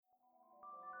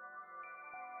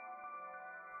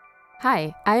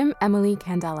Hi, I'm Emily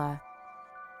Candela.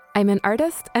 I'm an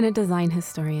artist and a design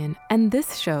historian, and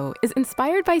this show is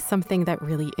inspired by something that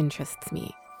really interests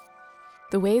me: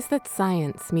 the ways that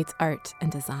science meets art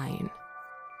and design.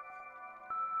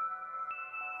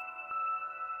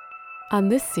 On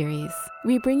this series,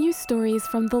 we bring you stories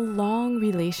from the long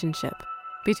relationship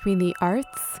between the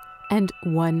arts and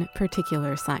one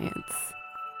particular science: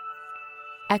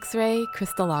 X-ray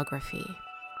crystallography,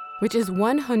 which is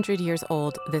 100 years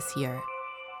old this year.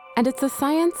 And it's a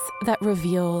science that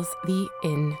reveals the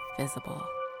invisible,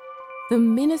 the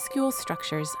minuscule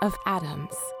structures of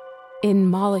atoms in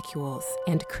molecules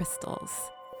and crystals,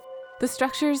 the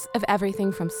structures of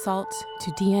everything from salt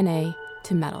to DNA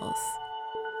to metals.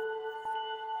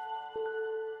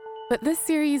 But this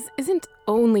series isn't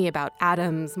only about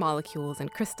atoms, molecules,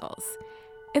 and crystals.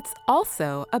 It's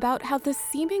also about how the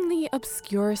seemingly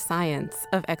obscure science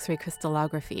of X-ray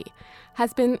crystallography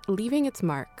has been leaving its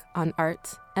mark on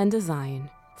art and design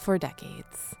for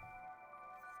decades.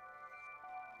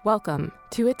 Welcome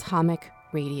to Atomic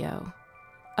Radio,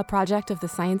 a project of the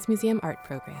Science Museum Art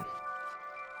Program.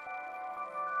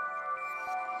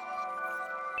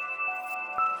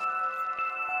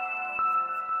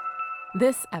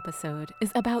 This episode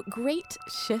is about great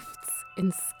shifts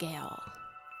in scale.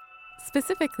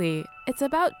 Specifically, it's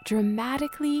about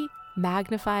dramatically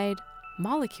magnified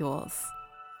molecules.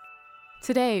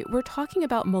 Today, we're talking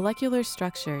about molecular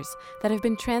structures that have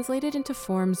been translated into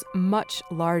forms much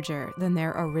larger than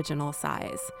their original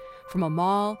size, from a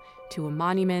mall to a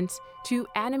monument to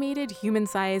animated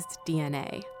human-sized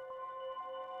DNA.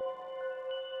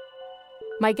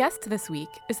 My guest this week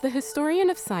is the historian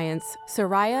of science,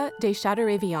 Soraya de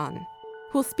Chateaurevillain,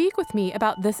 who'll speak with me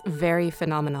about this very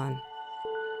phenomenon.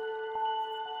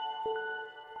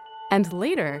 And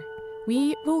later,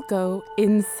 we will go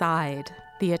inside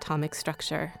the atomic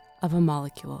structure of a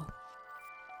molecule.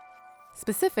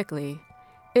 Specifically,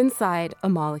 inside a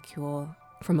molecule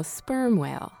from a sperm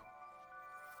whale.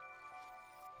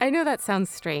 I know that sounds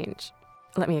strange.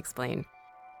 Let me explain.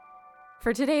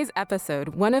 For today's episode,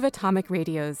 one of Atomic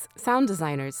Radio's sound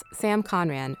designers, Sam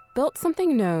Conran, built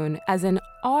something known as an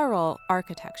aural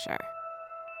architecture.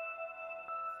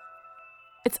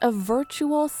 It's a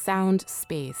virtual sound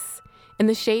space in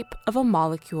the shape of a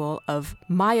molecule of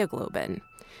myoglobin,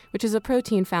 which is a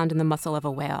protein found in the muscle of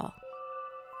a whale.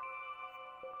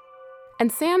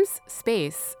 And Sam's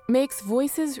space makes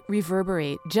voices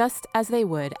reverberate just as they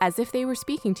would as if they were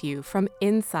speaking to you from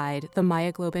inside the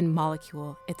myoglobin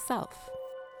molecule itself.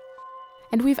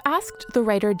 And we've asked the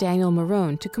writer Daniel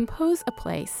Marone to compose a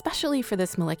play specially for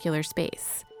this molecular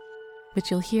space, which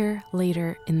you'll hear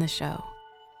later in the show.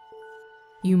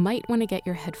 You might want to get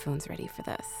your headphones ready for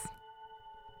this.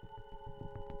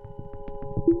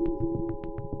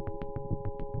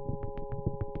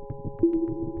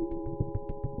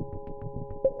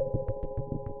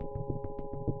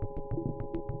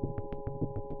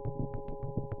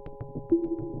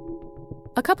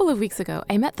 A couple of weeks ago,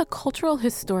 I met the cultural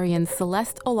historian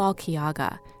Celeste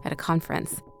Olalkiaga at a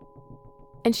conference,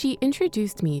 and she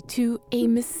introduced me to a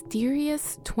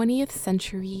mysterious 20th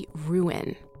century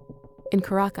ruin in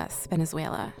Caracas,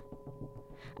 Venezuela.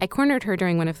 I cornered her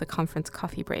during one of the conference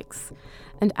coffee breaks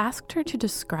and asked her to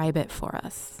describe it for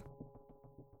us.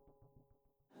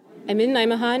 I'm in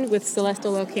Naimahan with Celeste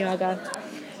Olalkiaga,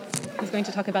 who's going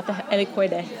to talk about the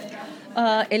helicoide.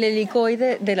 El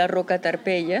helicoide de la Roca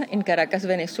Tarpeya in Caracas,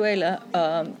 Venezuela,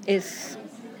 is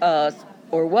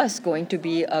or was going to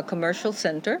be a commercial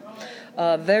center,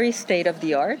 very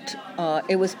state-of-the-art.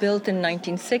 It was built in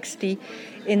 1960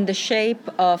 in the shape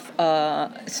of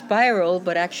a spiral,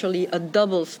 but actually a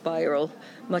double spiral,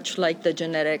 much like the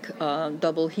genetic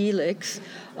double helix,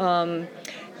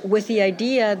 with the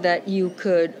idea that you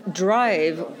could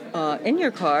drive in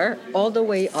your car all the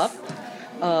way up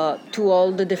to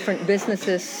all the different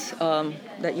businesses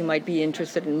that you might be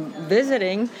interested in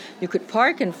visiting. You could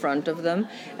park in front of them,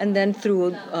 and then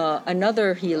through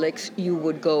another helix, you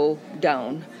would go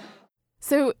down.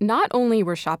 So not only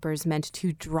were shoppers meant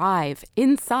to drive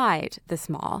inside this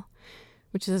mall,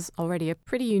 which is already a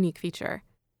pretty unique feature,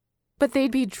 but they'd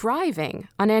be driving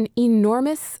on an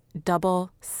enormous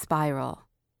double spiral.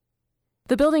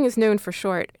 The building is known for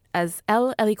short as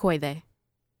El Helicoide,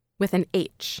 with an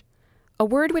H, a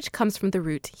word which comes from the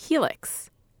root helix,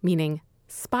 meaning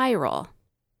spiral.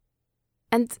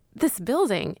 And this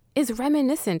building is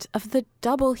reminiscent of the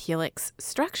double helix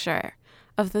structure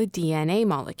of the DNA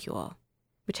molecule,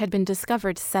 which had been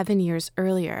discovered 7 years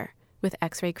earlier with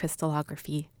X-ray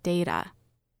crystallography data.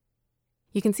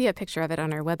 You can see a picture of it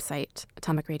on our website,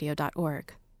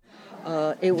 atomicradio.org.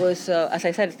 It was, as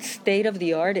I said, state of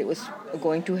the art. It was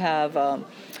going to have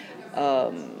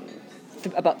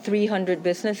about 300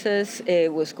 businesses.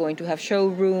 It was going to have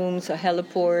showrooms, a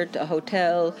heliport, a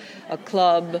hotel, a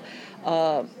club.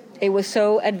 It was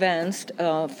so advanced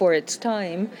for its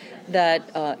time that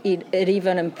it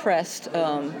even impressed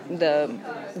the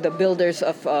builders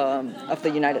of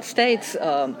the United States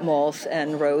malls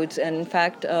and roads. And in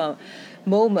fact,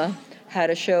 MoMA had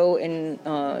a show in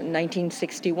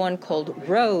 1961 called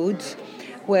Roads,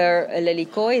 where El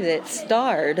Helicoide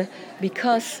starred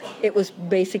because it was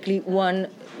basically one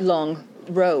long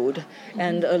road,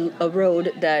 and a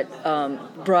road that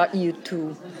brought you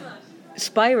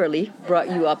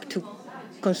up to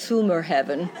consumer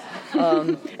heaven,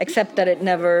 except that it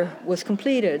never was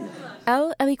completed.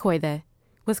 El Helicoide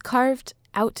was carved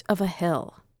out of a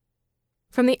hill.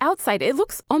 From the outside, it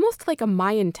looks almost like a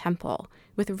Mayan temple,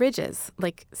 with ridges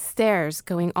like stairs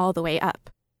going all the way up.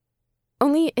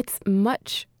 Only it's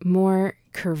much more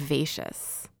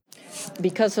curvaceous.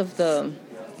 Because of the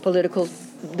political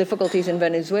difficulties in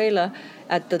Venezuela,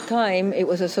 at the time it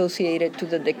was associated to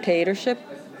the dictatorship,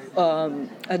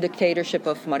 a dictatorship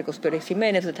of Marcos Pérez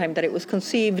Jiménez, the time that it was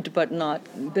conceived but not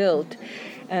built.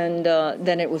 And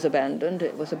then it was abandoned.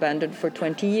 It was abandoned for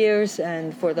 20 years,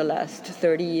 and for the last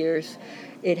 30 years,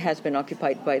 it has been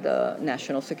occupied by the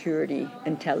National Security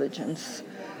Intelligence.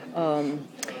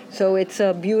 So it's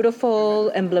a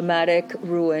beautiful, emblematic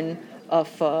ruin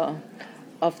of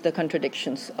the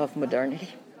contradictions of modernity.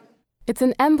 It's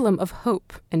an emblem of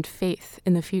hope and faith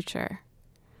in the future,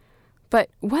 but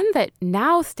one that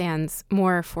now stands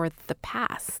more for the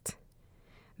past.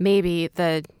 Maybe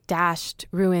the dashed,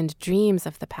 ruined dreams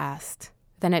of the past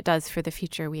than it does for the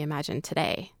future we imagine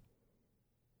today.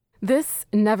 This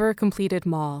never-completed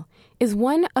mall is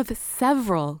one of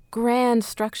several grand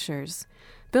structures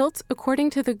built according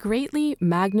to the greatly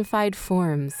magnified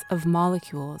forms of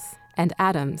molecules and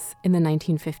atoms in the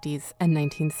 1950s and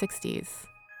 1960s.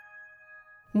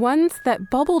 Ones that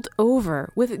bubbled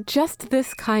over with just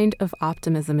this kind of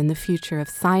optimism in the future of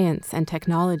science and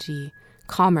technology,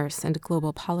 commerce and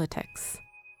global politics.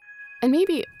 And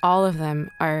maybe all of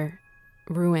them are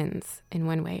ruins in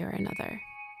one way or another.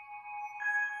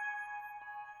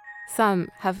 Some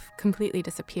have completely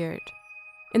disappeared.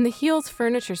 In the Heels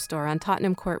furniture store on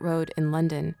Tottenham Court Road in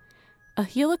London, a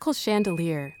helical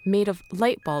chandelier made of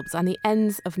light bulbs on the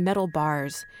ends of metal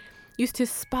bars used to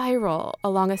spiral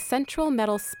along a central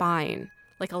metal spine,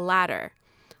 like a ladder,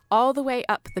 all the way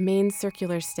up the main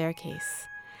circular staircase,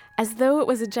 as though it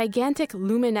was a gigantic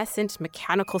luminescent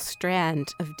mechanical strand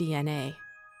of DNA.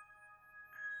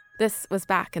 This was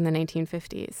back in the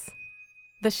 1950s.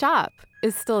 The shop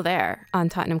is still there on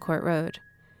Tottenham Court Road,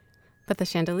 but the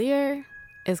chandelier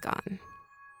is gone.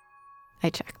 I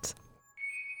checked.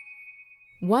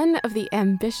 One of the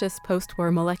ambitious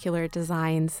post-war molecular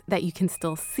designs that you can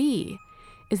still see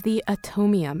is the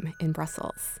Atomium in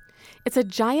Brussels. It's a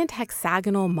giant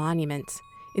hexagonal monument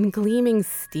in gleaming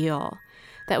steel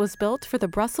that was built for the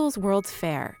Brussels World's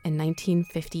Fair in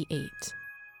 1958.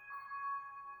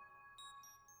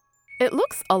 It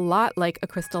looks a lot like a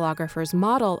crystallographer's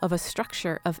model of a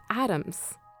structure of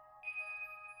atoms.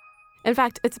 In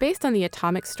fact, it's based on the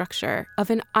atomic structure of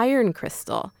an iron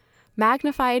crystal,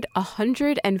 magnified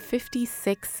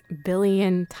 156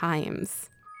 billion times.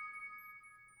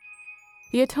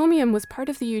 The atomium was part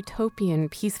of the utopian,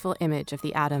 peaceful image of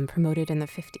the atom promoted in the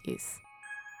 50s.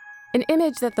 An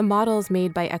image that the models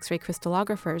made by X-ray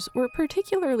crystallographers were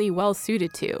particularly well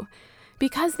suited to,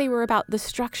 because they were about the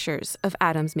structures of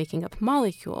atoms making up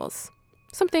molecules,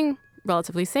 something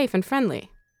relatively safe and friendly,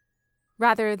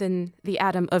 rather than the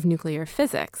atom of nuclear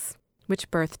physics, which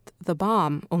birthed the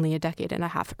bomb only a decade and a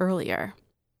half earlier.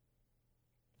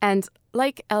 And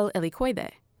like El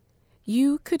Helicoide,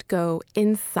 you could go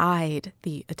inside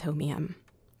the atomium,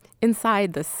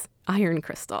 inside this iron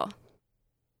crystal.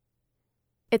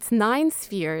 Its 9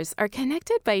 spheres are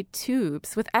connected by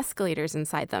tubes with escalators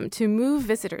inside them to move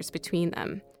visitors between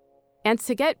them, and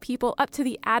to get people up to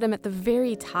the atom at the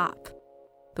very top,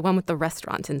 the one with the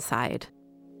restaurant inside.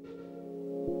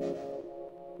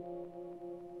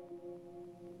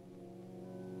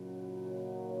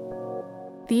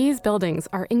 These buildings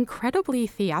are incredibly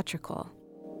theatrical,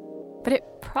 but it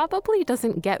probably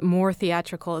doesn't get more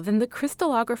theatrical than the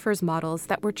crystallographers' models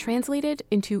that were translated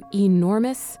into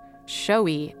enormous,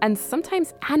 showy, and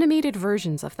sometimes animated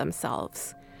versions of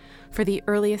themselves for the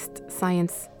earliest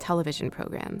science television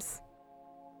programs.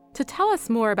 To tell us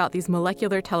more about these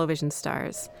molecular television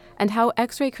stars and how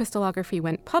X-ray crystallography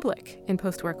went public in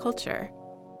post-war culture,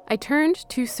 I turned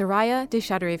to Soraya de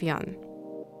Chateaubriand,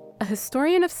 a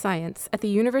historian of science at the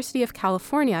University of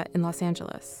California in Los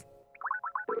Angeles.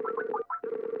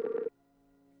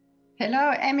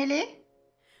 Hello, Emily.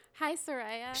 Hi,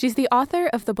 Soraya. She's the author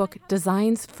of the book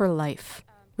Designs for Life,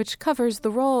 which covers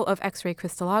the role of X-ray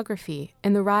crystallography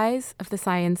in the rise of the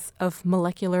science of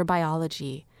molecular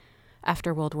biology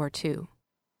after World War II.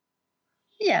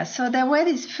 Yeah, so there were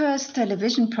these first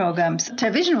television programs.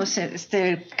 Television was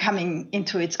still coming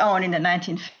into its own in the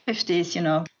 1950s, you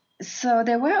know. So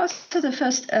there were also the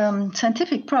first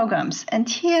scientific programs. And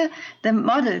here the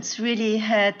models really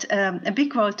had a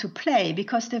big role to play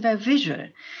because they were visual.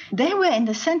 They were in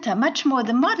the center, much more,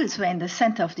 the models were in the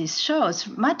center of these shows,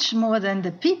 much more than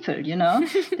the people, you know.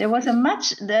 There was a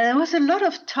lot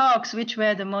of talks which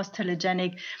were the most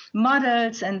telegenic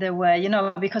models. And there were, you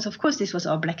know, because of course this was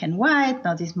all black and white.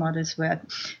 Now these models were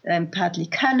partly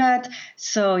colored.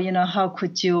 So, you know, how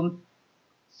could you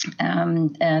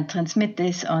transmit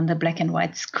this on the black and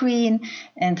white screen,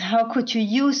 and how could you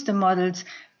use the models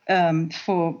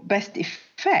for best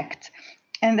effect?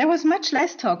 And there was much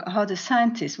less talk how the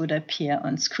scientists would appear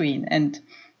on screen, and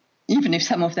even if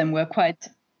some of them were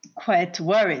quite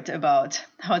worried about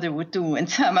how they would do, and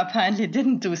some apparently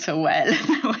didn't do so well.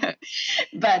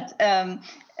 But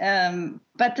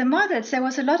the models, there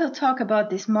was a lot of talk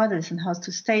about these models and how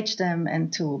to stage them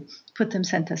and to put them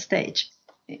center stage.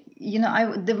 You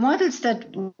know, the models that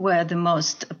were the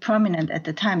most prominent at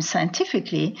the time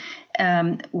scientifically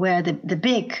were the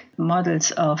big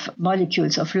models of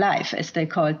molecules of life, as they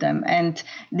called them. And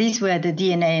these were the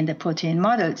DNA and the protein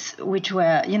models, which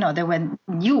were, you know, they were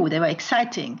new, they were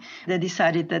exciting. They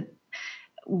decided that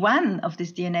one of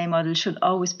these DNA models should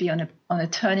always be on a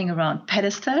turning around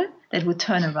pedestal that would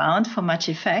turn around for much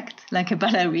effect, like a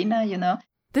ballerina, you know.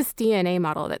 This DNA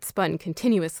model that spun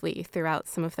continuously throughout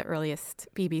some of the earliest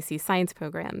BBC science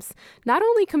programs not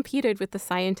only competed with the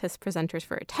scientist presenters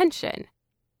for attention,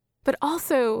 but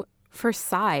also for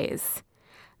size.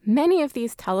 Many of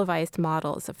these televised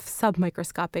models of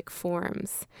submicroscopic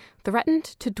forms threatened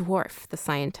to dwarf the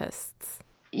scientists.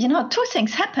 You know, two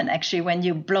things happen actually when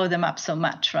you blow them up so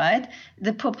much, right?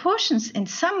 The proportions in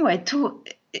some way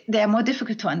they are more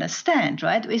difficult to understand,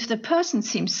 right? If the person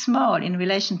seems small in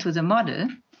relation to the model,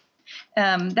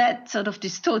 that sort of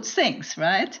distorts things,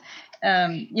 right?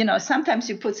 You know, sometimes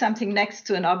you put something next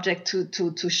to an object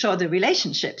to show the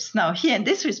relationships. Now, here in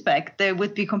this respect, they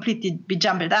would be completely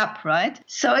jumbled up, right?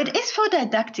 So it is for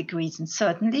didactic reasons,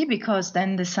 certainly, because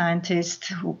then the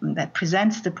scientist that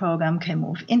presents the program can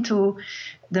move into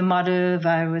the model,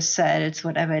 virus, cells,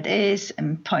 whatever it is,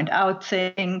 and point out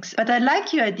things. But I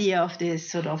like your idea of this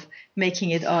sort of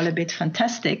making it all a bit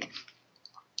fantastic,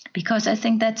 because I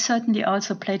think that certainly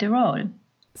also played a role.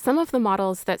 Some of the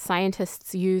models that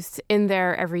scientists used in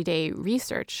their everyday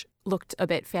research looked a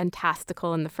bit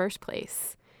fantastical in the first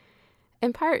place,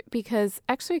 in part because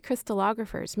X-ray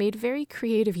crystallographers made very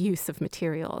creative use of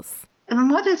materials. The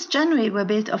models generally were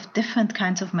built of different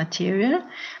kinds of material,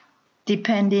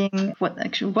 depending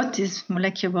what these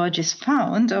molecular biologists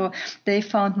found, or they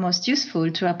found most useful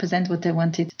to represent what they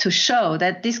wanted to show.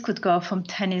 That this could go from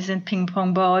tennis and ping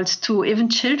pong balls to even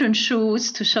children's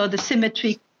shoes to show the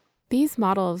symmetry. These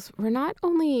models were not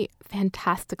only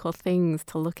fantastical things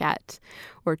to look at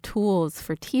or tools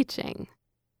for teaching,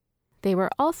 they were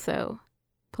also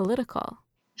political.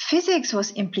 Physics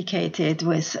was implicated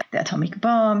with the atomic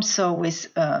bomb, so with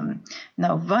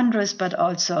now wondrous but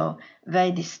also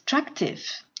very destructive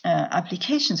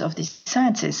applications of these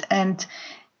sciences. And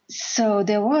so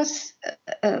there was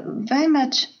very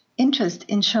much interest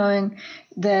in showing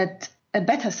that a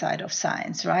better side of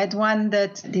science, right? One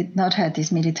that did not have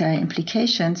these military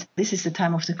implications. This is the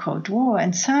time of the Cold War,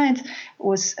 and science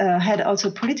had also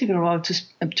a political role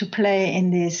to play in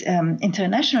these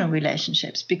international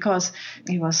relationships, because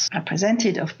it was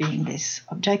represented of being this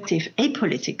objective,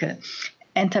 apolitical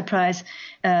enterprise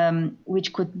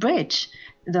which could bridge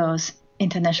those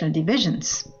international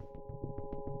divisions.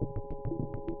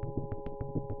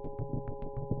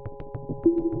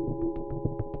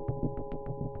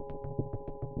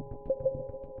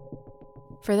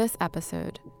 For this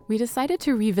episode, we decided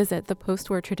to revisit the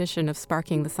post-war tradition of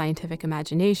sparking the scientific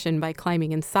imagination by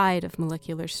climbing inside of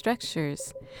molecular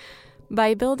structures,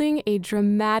 by building a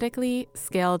dramatically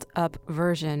scaled-up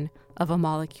version of a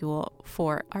molecule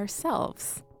for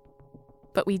ourselves.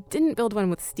 But we didn't build one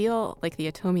with steel like the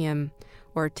atomium,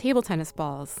 or table tennis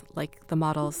balls like the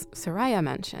models Soraya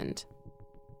mentioned.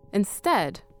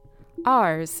 Instead,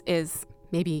 ours is,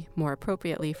 maybe more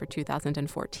appropriately for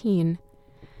 2014,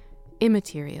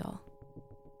 immaterial.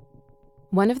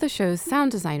 One of the show's sound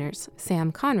designers,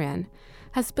 Sam Conran,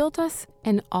 has built us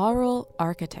an aural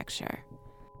architecture.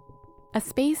 a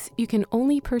space you can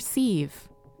only perceive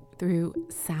through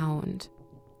sound.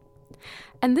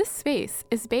 And this space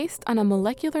is based on a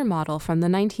molecular model from the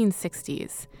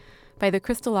 1960s by the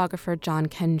crystallographer John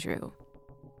Kendrew.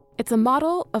 It's a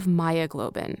model of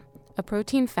myoglobin, a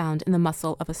protein found in the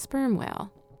muscle of a sperm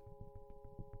whale.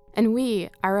 And we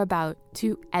are about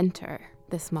to enter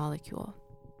this molecule.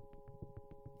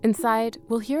 Inside,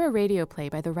 we'll hear a radio play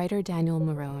by the writer Daniel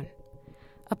Marone,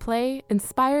 a play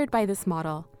inspired by this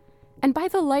model and by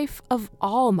the life of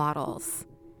all models,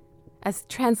 as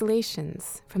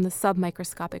translations from the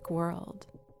submicroscopic world.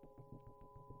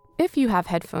 If you have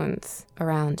headphones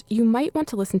around, you might want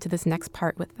to listen to this next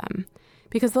part with them,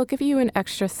 because they'll give you an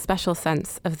extra special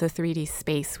sense of the 3D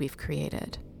space we've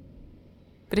created.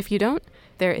 But if you don't,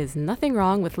 there is nothing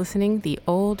wrong with listening the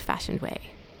old-fashioned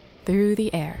way, through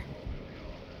the air.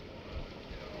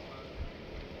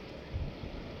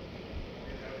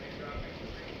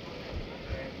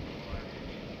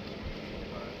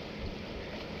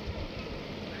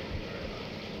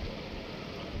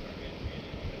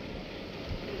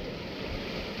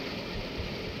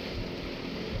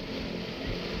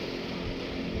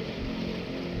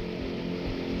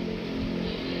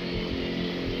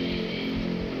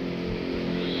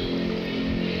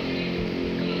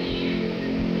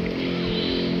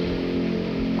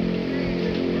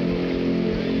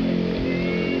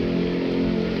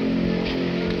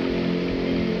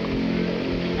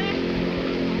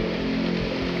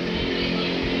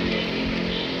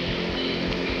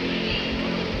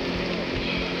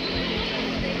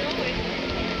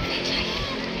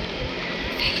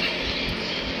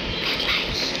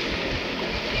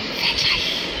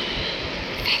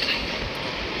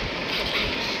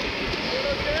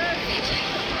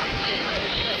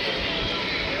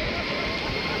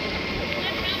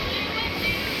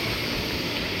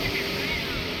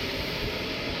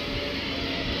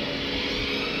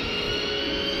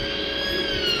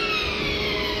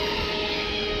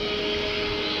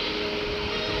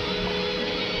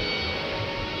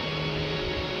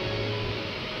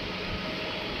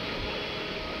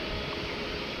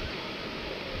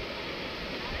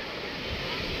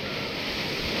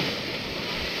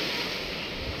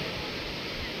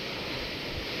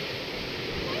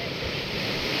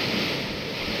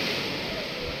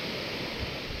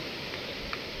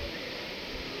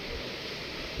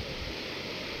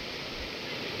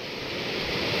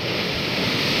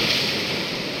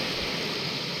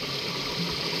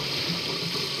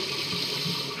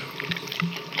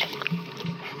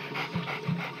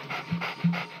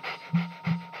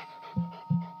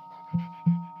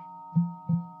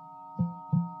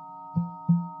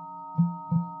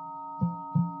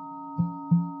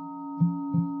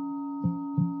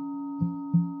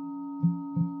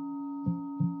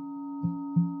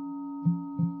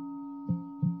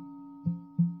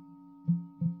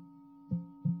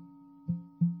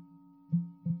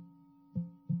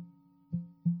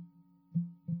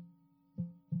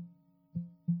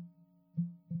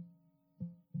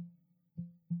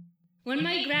 When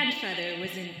my grandfather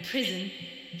was in prison,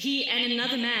 he and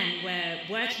another man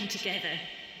were working together,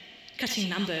 cutting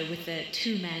lumber with a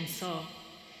two-man saw.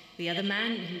 The other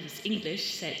man, who was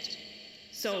English, said,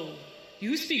 "So,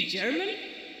 you speak German?"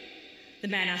 The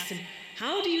man asked him,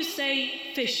 "How do you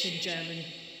say fish in German?"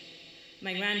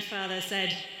 My grandfather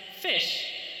said, "Fish,"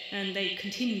 and they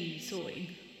continued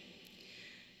sawing.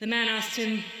 The man asked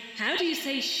him, "How do you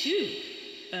say shoe?"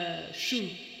 Shoe.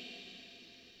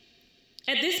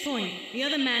 At this point, the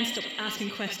other man stopped asking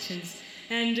questions,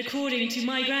 and according to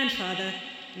my grandfather,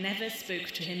 never spoke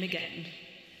to him again.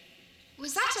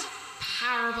 Was that a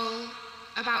parable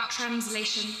about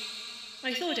translation?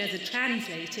 I thought as a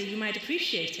translator you might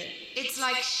appreciate it. It's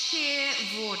like sheer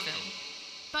vaudeville.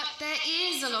 But there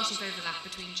is a lot of overlap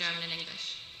between German and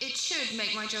English. It should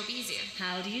make my job easier.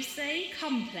 How do you say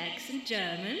complex in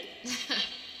German?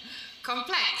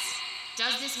 Complex.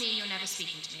 Does this mean you're never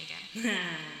speaking to me again?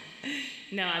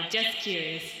 No, I'm just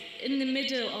curious. In the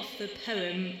middle of the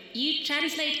poem, you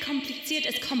translate kompliziert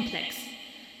as complex.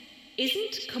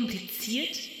 Isn't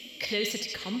kompliziert closer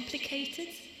to complicated?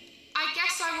 I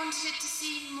guess I wanted it to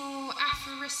seem more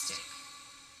aphoristic.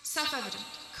 Self-evident.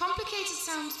 Complicated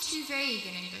sounds too vague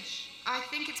in English. I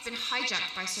think it's been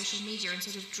hijacked by social media and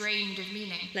sort of drained of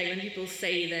meaning. Like when people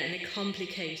say they're in a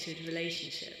complicated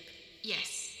relationship.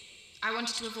 Yes. I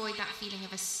wanted to avoid that feeling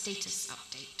of a status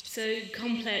update. So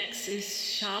complex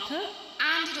is sharper?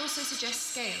 And it also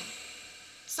suggests scale.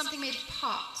 Something made of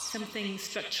parts. Something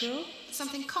structural?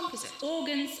 Something composite.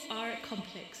 Organs are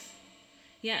complex.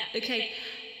 Yeah, okay.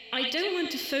 I don't want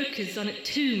to focus on it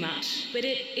too much, but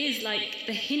it is like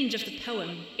the hinge of the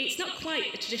poem. It's not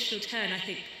quite a traditional turn, I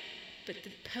think, but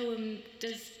the poem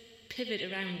does pivot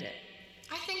around it.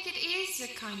 I think it is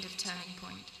a kind of turning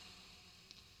point.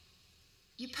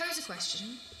 You pose a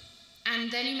question,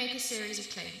 and then you make a series of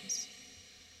claims.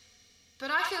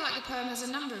 But I feel like the poem has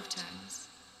a number of turns.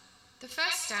 The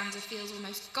first stanza feels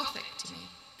almost Gothic to me.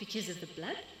 Because of the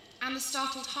blood? And the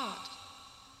startled heart.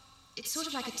 It's sort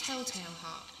of like a telltale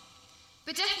heart.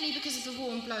 But definitely because of the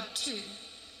warm blood too.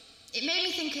 It made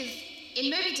me think of, in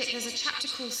Moby Dick there's a chapter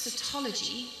called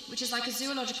Cetology, which is like a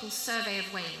zoological survey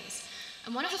of whales.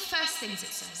 And one of the first things it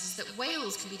says is that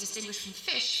whales can be distinguished from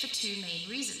fish for two main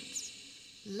reasons: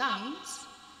 lungs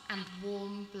and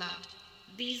warm blood.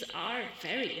 These are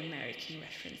very American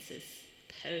references,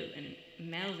 Poe and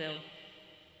Melville.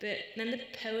 But then the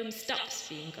poem stops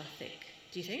being Gothic,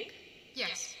 do you think?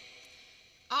 Yes.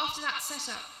 After that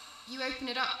setup, you open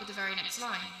it up with the very next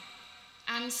line.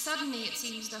 And suddenly it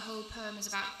seems the whole poem is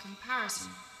about comparison.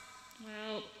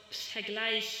 Well,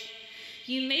 Vergleich.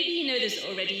 Maybe know this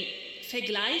already.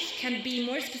 Vergleich can be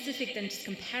more specific than just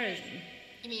comparison.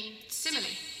 You mean simile?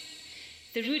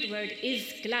 The root word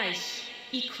is gleich,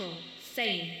 equal,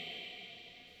 same.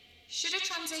 Should a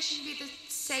translation be the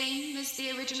same as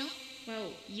the original?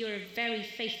 Well, you're a very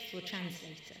faithful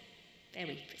translator.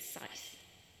 Very precise.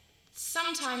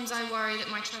 Sometimes I worry that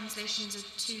my translations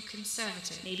are too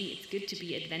conservative. Maybe it's good to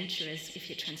be adventurous if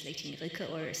you're translating Rilke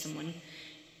or someone.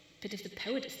 But if the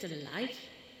poet is still alive?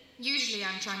 Usually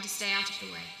I'm trying to stay out of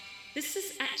the way. This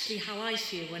is actually how I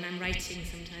feel when I'm writing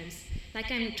sometimes.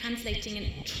 Like I'm translating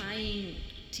and trying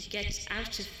to get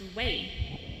out of the way.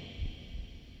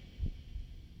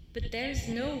 But there's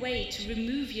no way to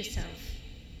remove yourself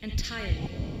entirely.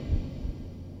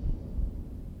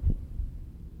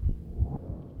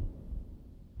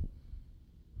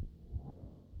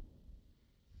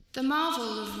 The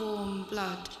marvel of warm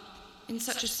blood in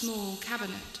such a small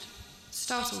cabinet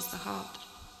startles the heart,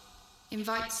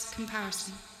 invites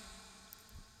comparison.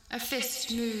 A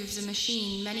fist moves a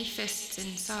machine many fists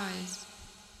in size.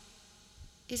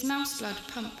 Is mouse blood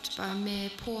pumped by a mere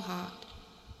poor heart,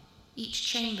 each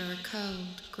chamber a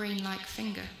curled, grain-like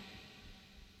finger?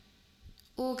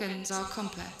 Organs are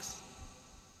complex.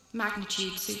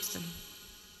 Magnitude suits them.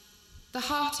 The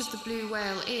heart of the blue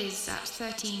whale is, at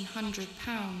 1,300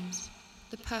 pounds,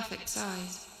 the perfect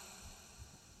size.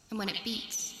 And when it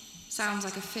beats, sounds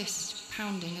like a fist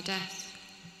pounding a desk.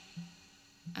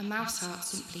 A mouse heart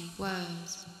simply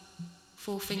whirs,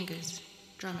 4 fingers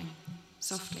drumming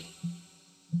softly.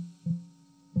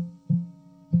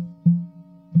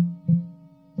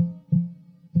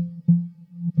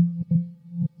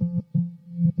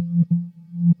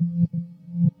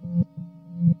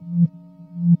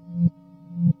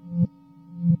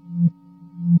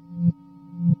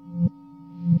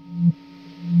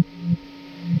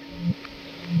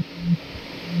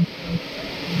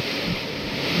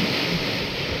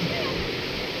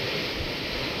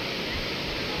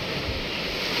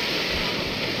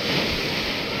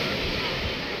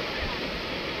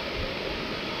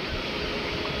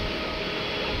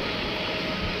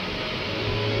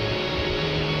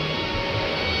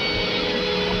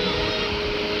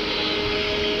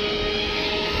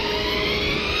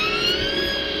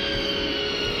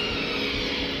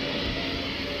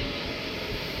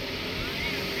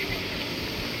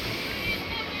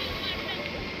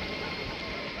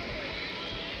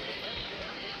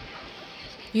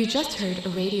 You just heard a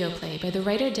radio play by the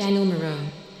writer Daniel Marone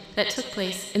that took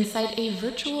place inside a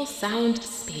virtual sound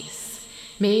space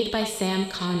made by Sam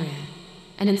Conran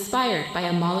and inspired by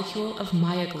a molecule of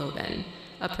myoglobin,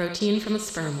 a protein from a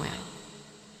sperm whale.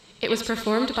 It was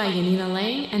performed by Yanina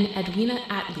Lang and Edwina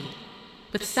Atlee,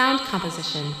 with sound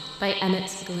composition by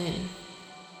Emmett Glynn.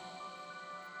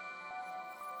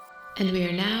 And we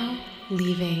are now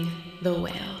leaving the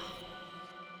whale.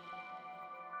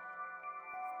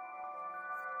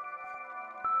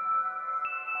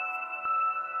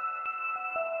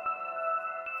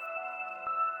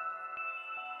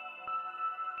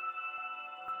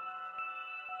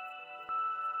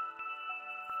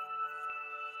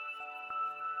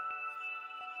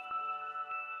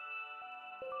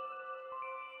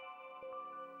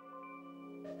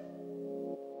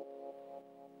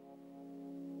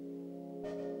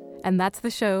 And that's the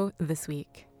show this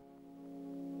week.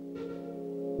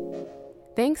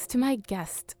 Thanks to my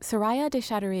guest, Soraya de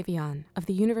Chateaurevian of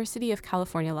the University of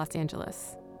California, Los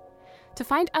Angeles. To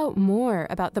find out more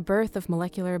about the birth of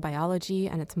molecular biology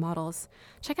and its models,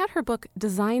 check out her book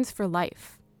Designs for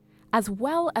Life, as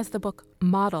well as the book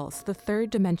Models, the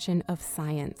Third Dimension of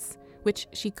Science, which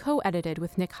she co-edited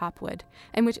with Nick Hopwood,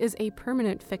 and which is a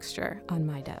permanent fixture on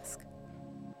my desk.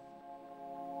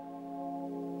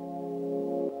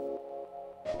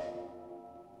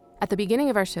 At the beginning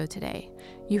of our show today,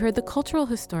 you heard the cultural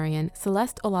historian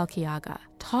Celeste Olalkiaga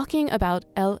talking about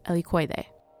El Helicoide,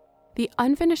 the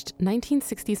unfinished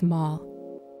 1960s mall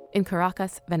in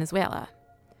Caracas, Venezuela.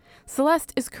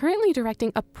 Celeste is currently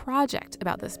directing a project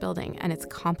about this building and its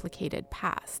complicated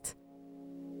past.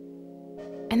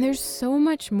 And there's so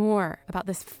much more about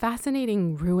this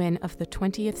fascinating ruin of the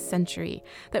 20th century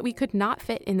that we could not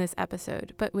fit in this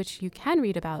episode, but which you can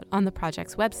read about on the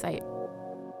project's website,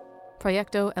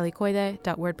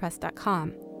 proyectohelicoide.wordpress.com,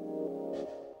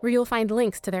 where you'll find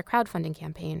links to their crowdfunding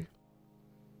campaign.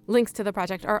 Links to the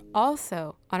project are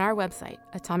also on our website,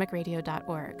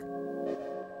 atomicradio.org.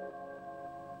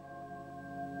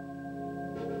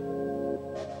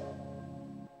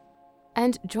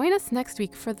 And join us next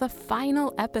week for the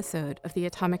final episode of the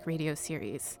Atomic Radio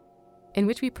series, in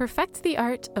which we perfect the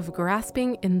art of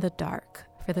grasping in the dark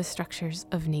for the structures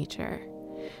of nature,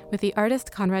 with the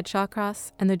artist Conrad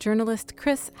Shawcross and the journalist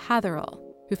Chris Hatherall,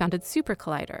 who founded Super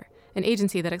Collider, an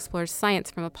agency that explores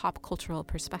science from a pop cultural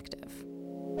perspective.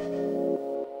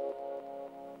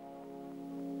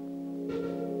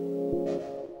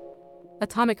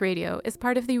 Atomic Radio is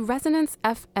part of the Resonance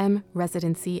FM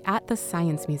residency at the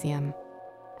Science Museum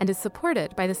and is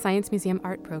supported by the Science Museum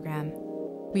Art Program.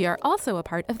 We are also a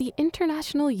part of the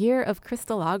International Year of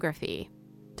Crystallography.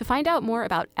 To find out more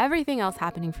about everything else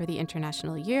happening for the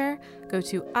International Year, go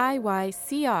to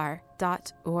iycr.org.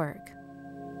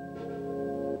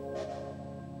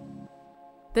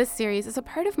 This series is a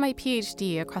part of my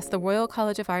PhD across the Royal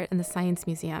College of Art and the Science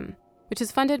Museum, which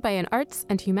is funded by an Arts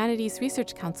and Humanities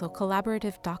Research Council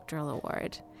Collaborative Doctoral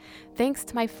Award. Thanks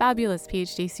to my fabulous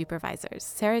PhD supervisors,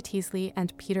 Sarah Teasley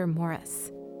and Peter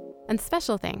Morris. And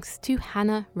special thanks to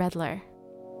Hannah Redler.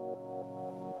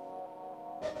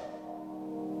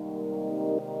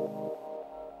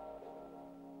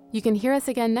 You can hear us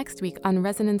again next week on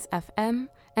Resonance FM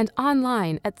and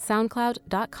online at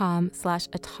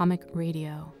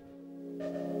soundcloud.com/atomicradio.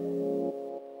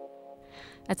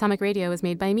 Atomic Radio is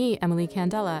made by me, Emily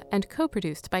Candela, and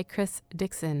co-produced by Chris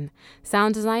Dixon.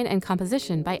 Sound design and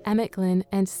composition by Emmett Glynn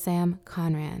and Sam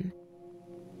Conran.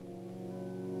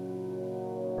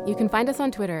 You can find us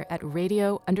on Twitter at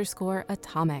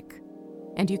radio_atomic.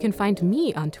 And you can find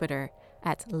me on Twitter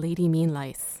at Lady Mean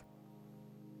Lice.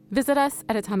 Visit us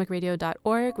at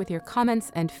atomicradio.org with your comments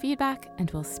and feedback,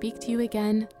 and we'll speak to you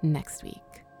again next week.